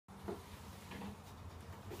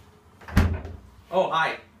Oh,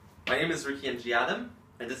 hi. My name is Ricky and Adam,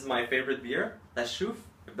 and this is my favorite beer, La Chouffe,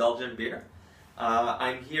 a Belgian beer.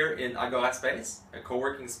 I'm here in Agora Space, a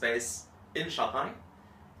co-working space in Shanghai,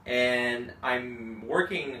 and I'm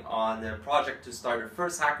working on a project to start a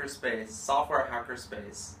first hackerspace, software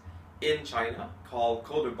hackerspace in China called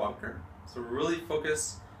Coderbunker. So we're really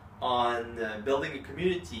focused on building a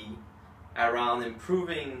community around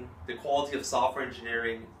improving the quality of software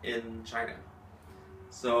engineering in China.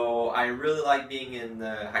 So I really like being in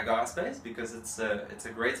Agora Space because it's a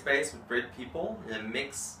great space with great people in a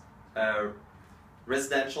mixed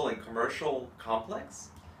residential and commercial complex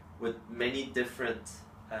with many different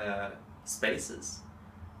spaces.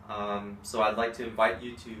 So I'd like to invite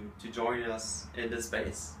you to join us in this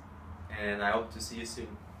space, and I hope to see you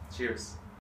soon. Cheers.